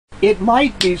It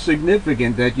might be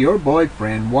significant that your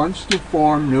boyfriend wants to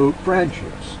form new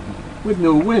friendships with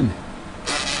new women.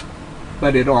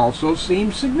 But it also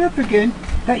seems significant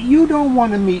that you don't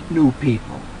want to meet new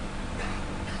people.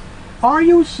 Are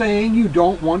you saying you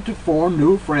don't want to form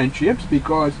new friendships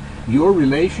because your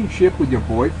relationship with your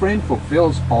boyfriend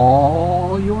fulfills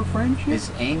all your friendships?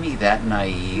 Is Amy that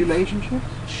naive? Relationships?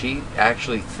 She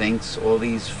actually thinks all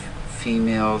these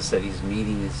females that he's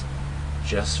meeting is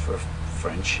just for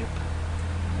friendship.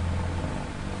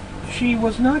 She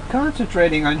was not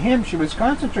concentrating on him, she was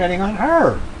concentrating on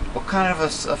her. What kind of a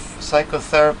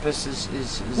psychotherapist is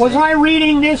Was I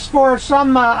reading this for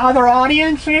some other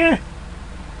audience here?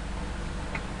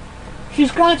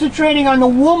 She's concentrating on the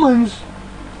woman's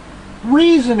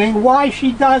reasoning why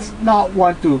she does not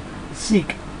want to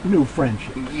seek new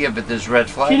friendship. Yeah, but there's red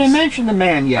flags. She didn't mention the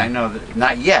man yet. I know that.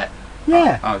 Not yet.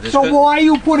 Yeah. So why are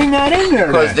you putting that in there?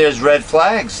 Because then? there's red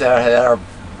flags that are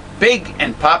big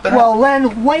and popping up. Well,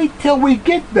 then wait till we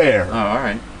get there. Oh, all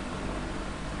right.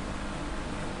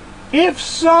 If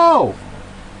so,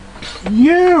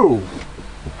 you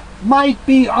might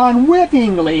be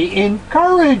unwittingly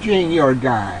encouraging your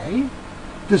guy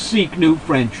to seek new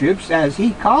friendships as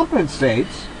he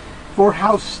compensates for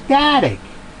how static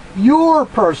your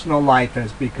personal life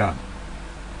has become.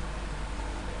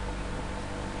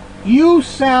 You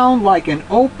sound like an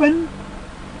open,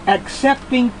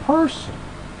 accepting person.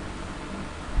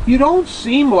 You don't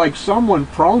seem like someone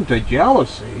prone to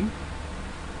jealousy.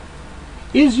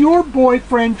 Is your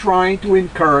boyfriend trying to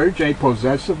encourage a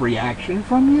possessive reaction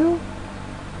from you?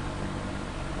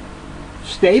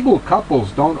 Stable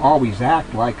couples don't always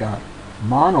act like a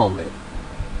monolith.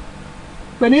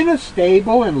 But in a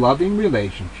stable and loving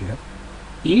relationship,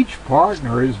 each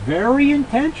partner is very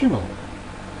intentional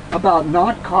about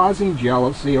not causing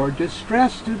jealousy or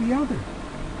distress to the other.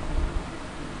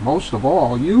 Most of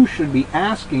all, you should be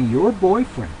asking your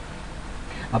boyfriend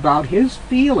about his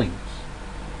feelings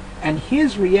and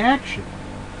his reaction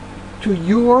to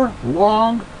your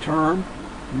long-term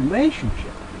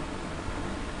relationship.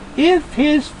 If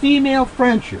his female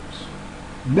friendships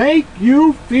make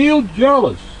you feel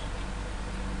jealous,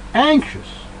 anxious,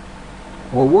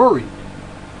 or worried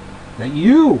that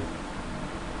you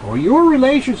or your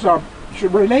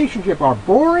relationship are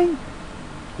boring,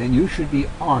 then you should be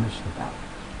honest about it.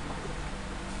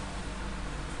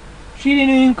 She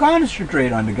didn't even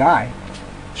concentrate on the guy.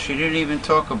 She didn't even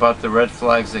talk about the red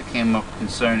flags that came up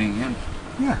concerning him.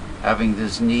 Yeah. Having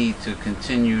this need to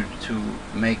continue to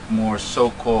make more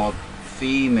so-called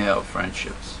female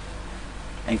friendships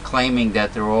and claiming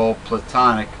that they're all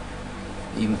platonic,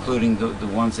 including the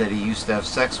ones that he used to have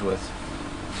sex with.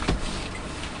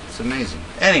 It's amazing.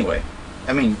 Anyway,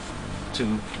 I mean,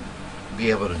 to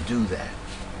be able to do that,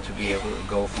 to be able to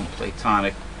go from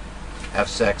platonic, have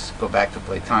sex, go back to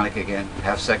platonic again,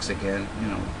 have sex again, you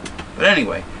know. But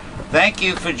anyway, thank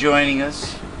you for joining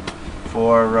us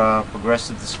for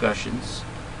Progressive Discussions.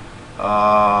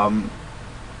 When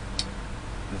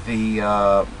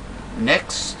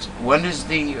is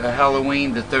the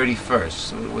Halloween? The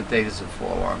 31st. What day does it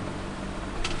fall on?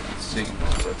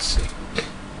 Let's see.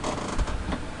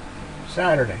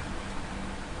 Saturday.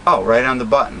 Oh, right on the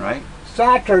button, right?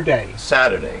 Saturday.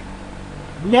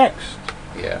 Next.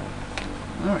 Yeah.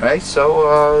 All right,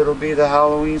 so it'll be the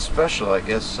Halloween special, I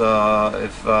guess,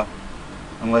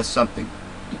 unless something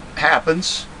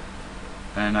happens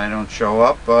and I don't show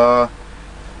up.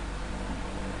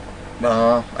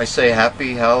 I say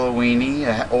happy Halloweeny,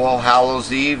 All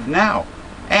Hallows Eve now,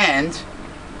 and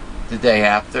the day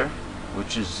after,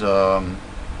 which is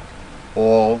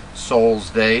All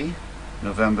Souls Day,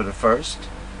 November the 1st,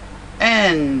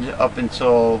 and up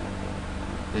until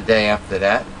the day after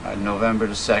that, November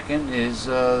the 2nd, is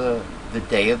the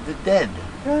Day of the Dead,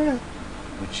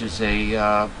 which is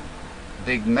a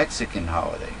big Mexican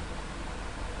holiday.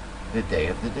 The Day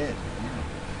of the Dead. Yeah.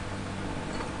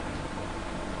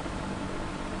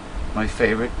 My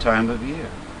favorite time of year.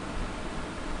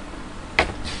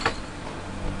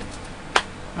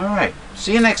 Alright,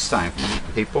 see you next time,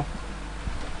 people.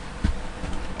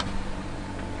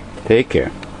 Take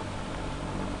care.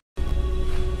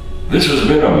 This has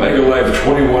been a Mega Life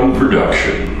 21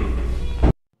 production.